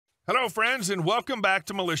Hello, friends, and welcome back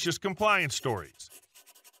to Malicious Compliance Stories.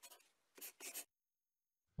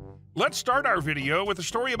 Let's start our video with a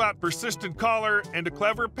story about persistent caller and a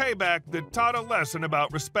clever payback that taught a lesson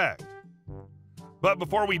about respect. But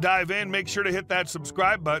before we dive in, make sure to hit that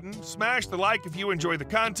subscribe button, smash the like if you enjoy the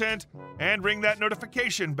content, and ring that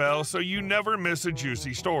notification bell so you never miss a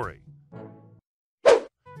juicy story.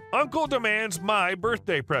 Uncle demands my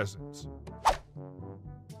birthday presents.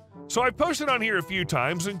 So I've posted on here a few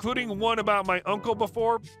times, including one about my uncle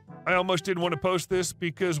before. I almost didn't want to post this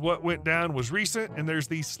because what went down was recent and there's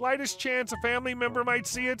the slightest chance a family member might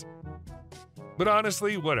see it. But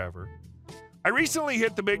honestly, whatever. I recently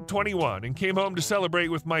hit the big 21 and came home to celebrate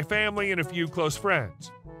with my family and a few close friends.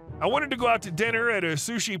 I wanted to go out to dinner at a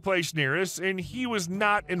sushi place near us, and he was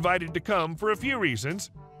not invited to come for a few reasons.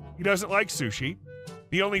 He doesn't like sushi.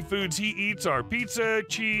 The only foods he eats are pizza,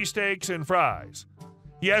 cheese steaks, and fries.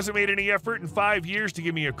 He hasn't made any effort in 5 years to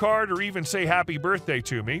give me a card or even say happy birthday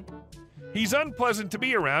to me. He's unpleasant to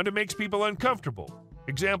be around and makes people uncomfortable.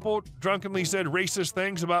 Example, drunkenly said racist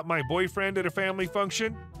things about my boyfriend at a family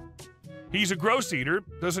function. He's a gross eater,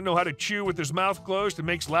 doesn't know how to chew with his mouth closed and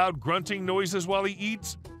makes loud grunting noises while he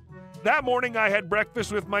eats. That morning I had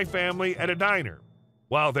breakfast with my family at a diner.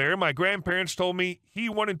 While there, my grandparents told me he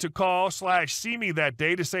wanted to call/see me that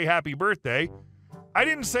day to say happy birthday. I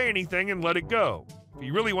didn't say anything and let it go. If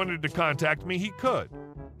he really wanted to contact me, he could.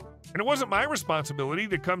 And it wasn't my responsibility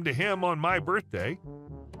to come to him on my birthday.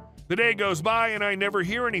 The day goes by and I never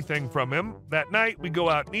hear anything from him. That night, we go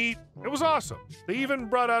out and eat. It was awesome. They even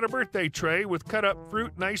brought out a birthday tray with cut-up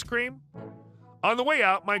fruit and ice cream. On the way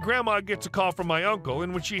out, my grandma gets a call from my uncle,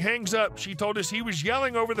 and when she hangs up, she told us he was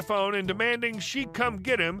yelling over the phone and demanding she come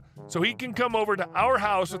get him so he can come over to our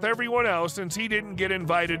house with everyone else since he didn't get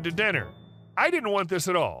invited to dinner. I didn't want this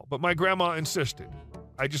at all, but my grandma insisted.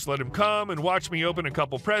 I just let him come and watch me open a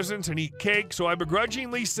couple presents and eat cake, so I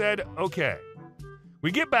begrudgingly said, okay.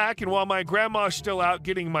 We get back, and while my grandma's still out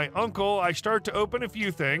getting my uncle, I start to open a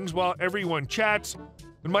few things while everyone chats.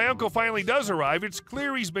 When my uncle finally does arrive, it's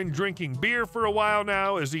clear he's been drinking beer for a while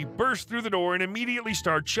now as he bursts through the door and immediately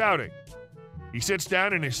starts shouting. He sits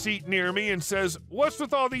down in his seat near me and says, "What's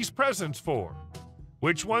with all these presents for?"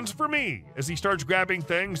 "Which one's for me?" as he starts grabbing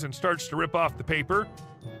things and starts to rip off the paper.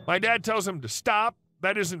 My dad tells him to stop.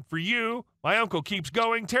 "That isn't for you." My uncle keeps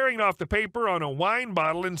going, tearing off the paper on a wine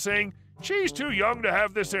bottle and saying, "She's too young to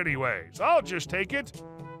have this anyways. I'll just take it."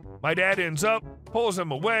 My dad ends up, pulls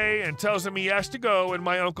him away, and tells him he has to go, and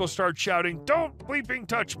my uncle starts shouting, "Don't bleeping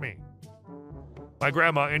touch me." My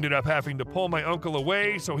grandma ended up having to pull my uncle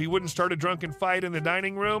away so he wouldn't start a drunken fight in the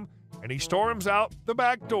dining room, and he storms out the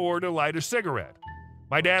back door to light a cigarette.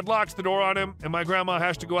 My dad locks the door on him, and my grandma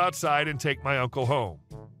has to go outside and take my uncle home.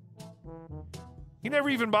 He never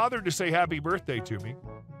even bothered to say happy birthday to me.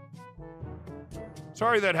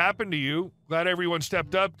 Sorry that happened to you. Glad everyone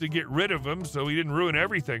stepped up to get rid of him so he didn't ruin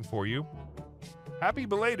everything for you. Happy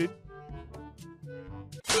belated.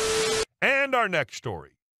 And our next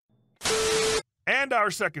story. And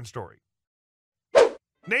our second story.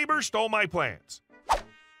 Neighbor stole my plants.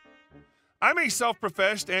 I'm a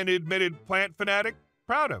self-professed and admitted plant fanatic.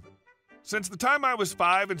 Proud of it. Since the time I was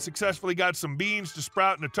 5 and successfully got some beans to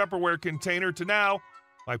sprout in a Tupperware container to now,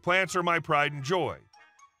 my plants are my pride and joy.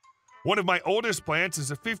 One of my oldest plants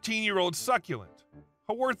is a 15-year-old succulent,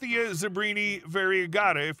 Haworthia zabrini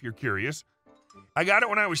variegata, if you're curious. I got it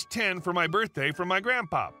when I was 10 for my birthday from my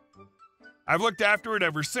grandpa. I've looked after it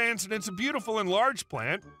ever since, and it's a beautiful and large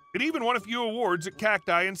plant. It even won a few awards at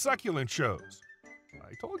cacti and succulent shows.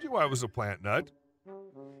 I told you I was a plant nut.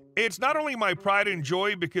 It's not only my pride and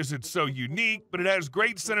joy because it's so unique, but it has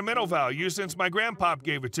great sentimental value since my grandpa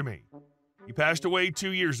gave it to me. He passed away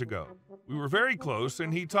 2 years ago. We were very close,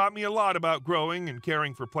 and he taught me a lot about growing and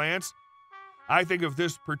caring for plants. I think of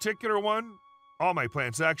this particular one, all my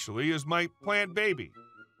plants actually, as my plant baby.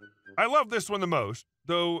 I love this one the most,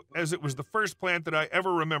 though, as it was the first plant that I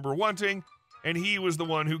ever remember wanting, and he was the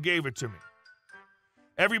one who gave it to me.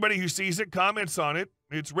 Everybody who sees it comments on it.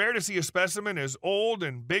 It's rare to see a specimen as old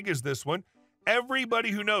and big as this one.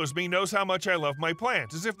 Everybody who knows me knows how much I love my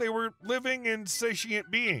plants, as if they were living and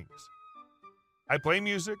sentient beings. I play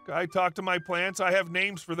music, I talk to my plants, I have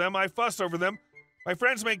names for them, I fuss over them. My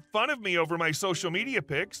friends make fun of me over my social media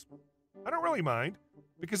pics. I don't really mind,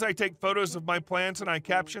 because I take photos of my plants and I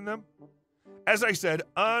caption them. As I said,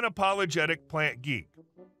 unapologetic plant geek.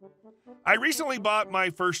 I recently bought my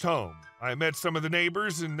first home. I met some of the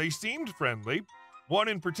neighbors and they seemed friendly. One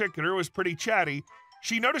in particular was pretty chatty.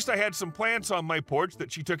 She noticed I had some plants on my porch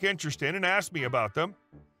that she took interest in and asked me about them.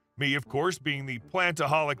 Me, of course, being the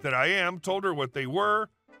plantaholic that I am, told her what they were.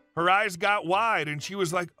 Her eyes got wide and she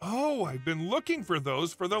was like, "Oh, I've been looking for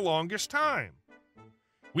those for the longest time."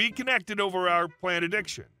 We connected over our plant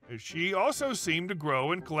addiction, as she also seemed to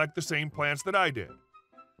grow and collect the same plants that I did.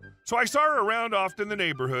 So I saw her around often in the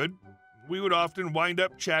neighborhood. We would often wind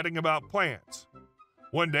up chatting about plants.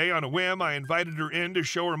 One day, on a whim, I invited her in to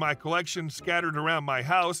show her my collection scattered around my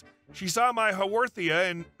house. She saw my haworthia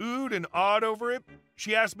and oohed and awed over it.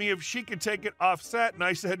 She asked me if she could take it offset, and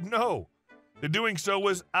I said no. That doing so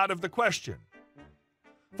was out of the question.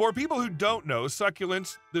 For people who don't know,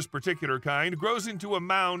 succulents, this particular kind, grows into a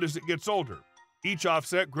mound as it gets older. Each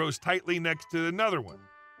offset grows tightly next to another one.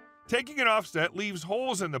 Taking an offset leaves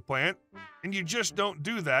holes in the plant, and you just don't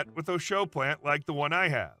do that with a show plant like the one I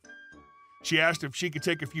have. She asked if she could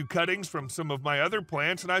take a few cuttings from some of my other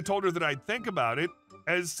plants, and I told her that I'd think about it,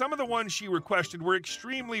 as some of the ones she requested were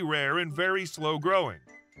extremely rare and very slow growing.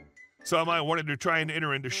 Some I wanted to try and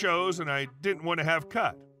enter into shows, and I didn't want to have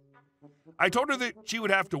cut. I told her that she would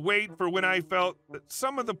have to wait for when I felt that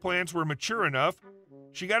some of the plants were mature enough.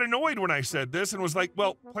 She got annoyed when I said this and was like,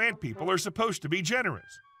 "Well, plant people are supposed to be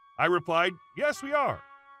generous." I replied, "Yes, we are,"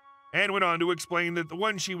 and went on to explain that the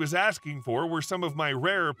ones she was asking for were some of my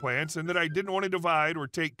rarer plants and that I didn't want to divide or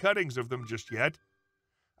take cuttings of them just yet.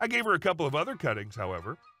 I gave her a couple of other cuttings,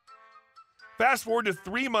 however. Fast forward to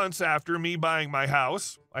 3 months after me buying my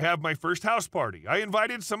house, I have my first house party. I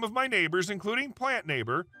invited some of my neighbors, including Plant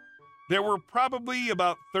Neighbor. There were probably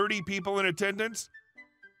about 30 people in attendance.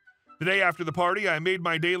 The day after the party, I made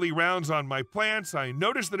my daily rounds on my plants. I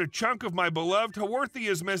noticed that a chunk of my beloved haworthia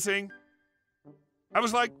is missing. I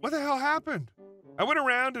was like, what the hell happened? I went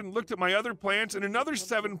around and looked at my other plants, and another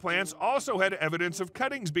 7 plants also had evidence of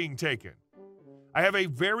cuttings being taken. I have a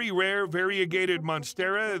very rare variegated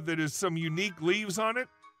monstera that has some unique leaves on it.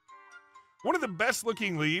 One of the best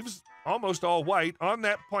looking leaves, almost all white, on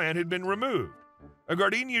that plant had been removed. A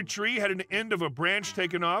gardenia tree had an end of a branch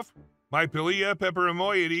taken off. My Pilea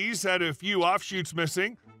peperomoides had a few offshoots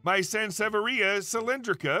missing. My Sansevieria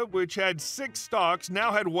cylindrica, which had 6 stalks,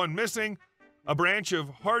 now had 1 missing. A branch of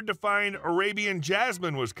hard-to-find Arabian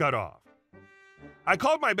jasmine was cut off. I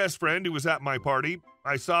called my best friend who was at my party.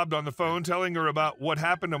 I sobbed on the phone telling her about what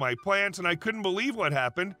happened to my plants, and I couldn't believe what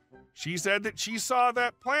happened. She said that she saw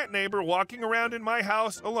that plant neighbor walking around in my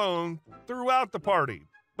house alone throughout the party,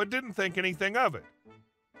 but didn't think anything of it.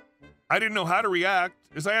 I didn't know how to react,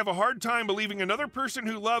 as I have a hard time believing another person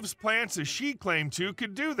who loves plants as she claimed to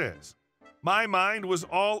could do this. My mind was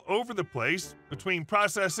all over the place between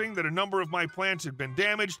processing that a number of my plants had been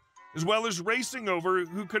damaged, as well as racing over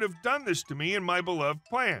who could have done this to me and my beloved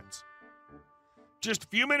plants. Just a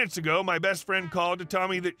few minutes ago, my best friend called to tell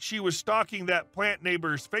me that she was stalking that Plant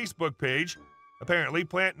Neighbor's Facebook page. Apparently,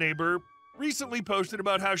 Plant Neighbor recently posted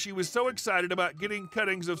about how she was so excited about getting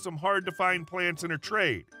cuttings of some hard-to-find plants in her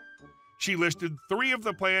trade. She listed 3 of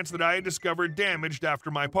the plants that I had discovered damaged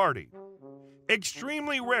after my party.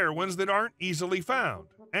 Extremely rare ones that aren't easily found,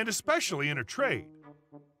 and especially in a trade.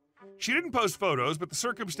 She didn't post photos, but the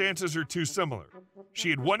circumstances are too similar. She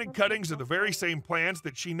had wanted cuttings of the very same plants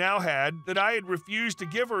that she now had that I had refused to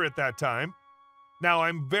give her at that time. Now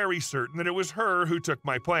I'm very certain that it was her who took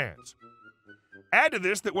my plants. Add to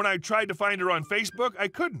this that when I tried to find her on Facebook, I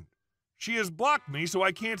couldn't. She has blocked me, so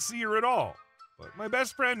I can't see her at all. But my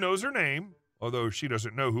best friend knows her name, although she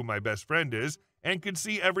doesn't know who my best friend is, and can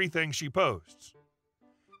see everything she posts.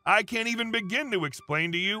 I can't even begin to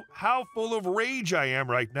explain to you how full of rage I am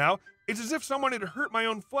right now. It's as if someone had hurt my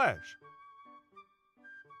own flesh.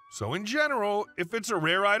 So in general, if it's a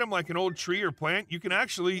rare item like an old tree or plant, you can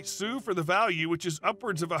actually sue for the value, which is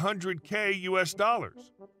upwards of $100K US.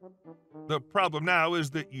 The problem now is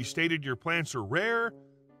that you stated your plants are rare,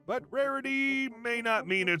 but rarity may not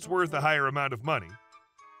mean it's worth a higher amount of money.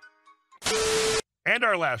 And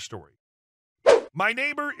our last story. My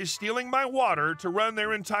neighbor is stealing my water to run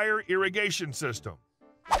their entire irrigation system.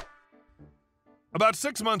 About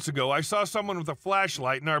 6 months ago, I saw someone with a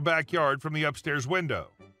flashlight in our backyard from the upstairs window.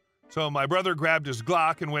 So my brother grabbed his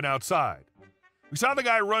Glock and went outside. We saw the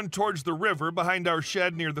guy run towards the river behind our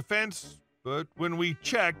shed near the fence, but when we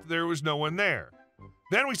checked, there was no one there.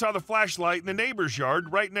 Then we saw the flashlight in the neighbor's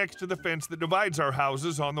yard right next to the fence that divides our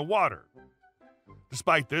houses on the water.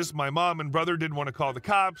 Despite this, my mom and brother didn't want to call the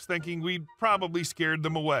cops, thinking we'd probably scared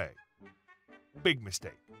them away. Big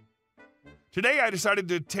mistake. Today I decided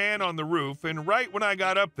to tan on the roof, and right when I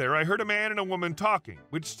got up there, I heard a man and a woman talking,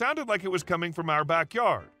 which sounded like it was coming from our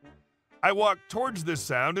backyard. I walked towards this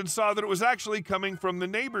sound and saw that it was actually coming from the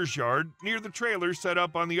neighbor's yard near the trailer set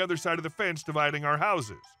up on the other side of the fence dividing our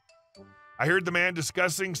houses. I heard the man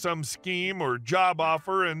discussing some scheme or job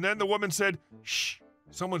offer, and then the woman said, "Shh,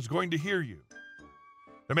 someone's going to hear you."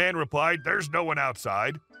 The man replied, "There's no one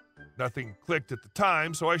outside." Nothing clicked at the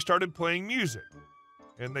time, so I started playing music,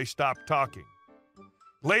 and they stopped talking.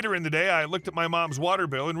 Later in the day, I looked at my mom's water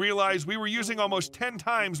bill and realized we were using almost 10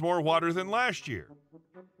 times more water than last year.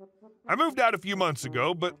 I moved out a few months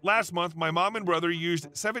ago, but last month my mom and brother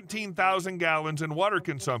used 17,000 gallons in water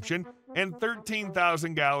consumption and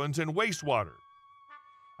 13,000 gallons in wastewater.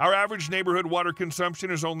 Our average neighborhood water consumption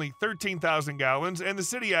is only 13,000 gallons, and the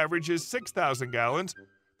city average is 6,000 gallons.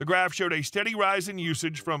 The graph showed a steady rise in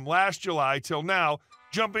usage from last July till now,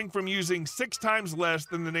 jumping from using 6 times less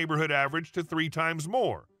than the neighborhood average to 3 times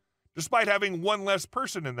more, despite having 1 less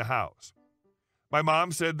person in the house. My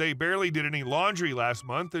mom said they barely did any laundry last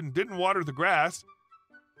month and didn't water the grass.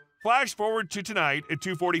 Flash forward to tonight at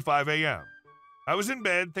 2:45 a.m. I was in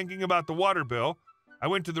bed thinking about the water bill. I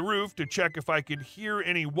went to the roof to check if I could hear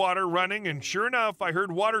any water running, and sure enough, I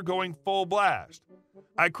heard water going full blast.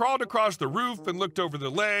 I crawled across the roof and looked over the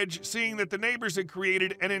ledge, seeing that the neighbors had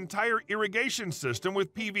created an entire irrigation system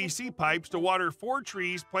with PVC pipes to water 4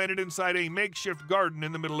 trees planted inside a makeshift garden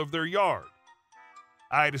in the middle of their yard.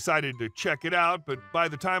 I decided to check it out, but by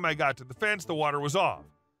the time I got to the fence, the water was off.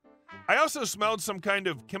 I also smelled some kind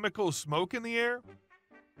of chemical smoke in the air.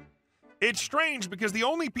 It's strange because the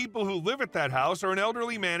only people who live at that house are an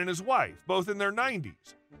elderly man and his wife, both in their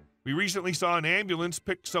 90s. We recently saw an ambulance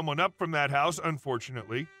pick someone up from that house,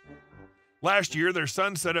 unfortunately. Last year, their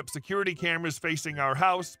son set up security cameras facing our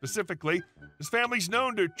house specifically. His family's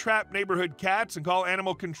known to trap neighborhood cats and call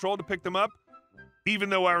animal control to pick them up,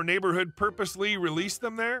 even though our neighborhood purposely released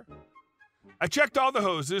them there. I checked all the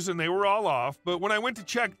hoses and they were all off, but when I went to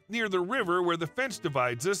check near the river where the fence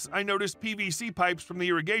divides us, I noticed PVC pipes from the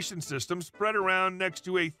irrigation system spread around next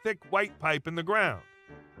to a thick white pipe in the ground.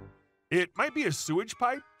 It might be a sewage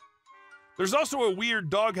pipe. There's also a weird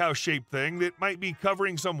doghouse-shaped thing that might be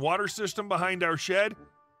covering some water system behind our shed.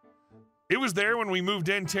 It was there when we moved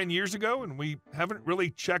in 10 years ago, and we haven't really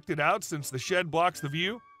checked it out since the shed blocks the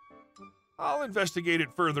view. I'll investigate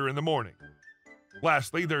it further in the morning.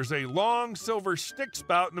 Lastly, there's a long silver stick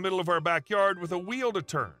spout in the middle of our backyard with a wheel to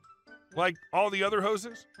turn, like all the other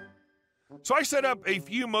hoses. So I set up a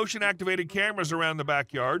few motion-activated cameras around the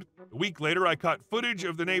backyard. A week later, I caught footage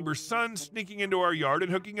of the neighbor's son sneaking into our yard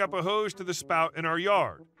and hooking up a hose to the spout in our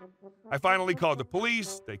yard. I finally called the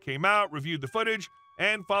police. They came out, reviewed the footage,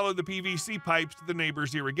 and followed the PVC pipes to the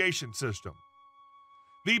neighbor's irrigation system.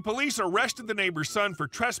 The police arrested the neighbor's son for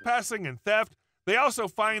trespassing and theft. They also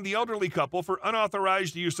fined the elderly couple for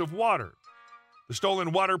unauthorized use of water. The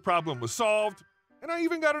stolen water problem was solved, and I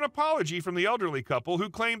even got an apology from the elderly couple who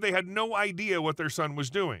claimed they had no idea what their son was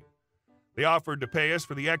doing. They offered to pay us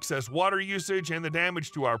for the excess water usage and the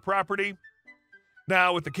damage to our property.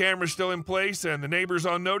 Now, with the cameras still in place and the neighbors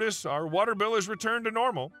on notice, our water bill is returned to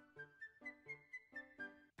normal.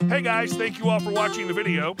 Hey guys, thank you all for watching the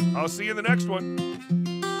video. I'll see you in the next one.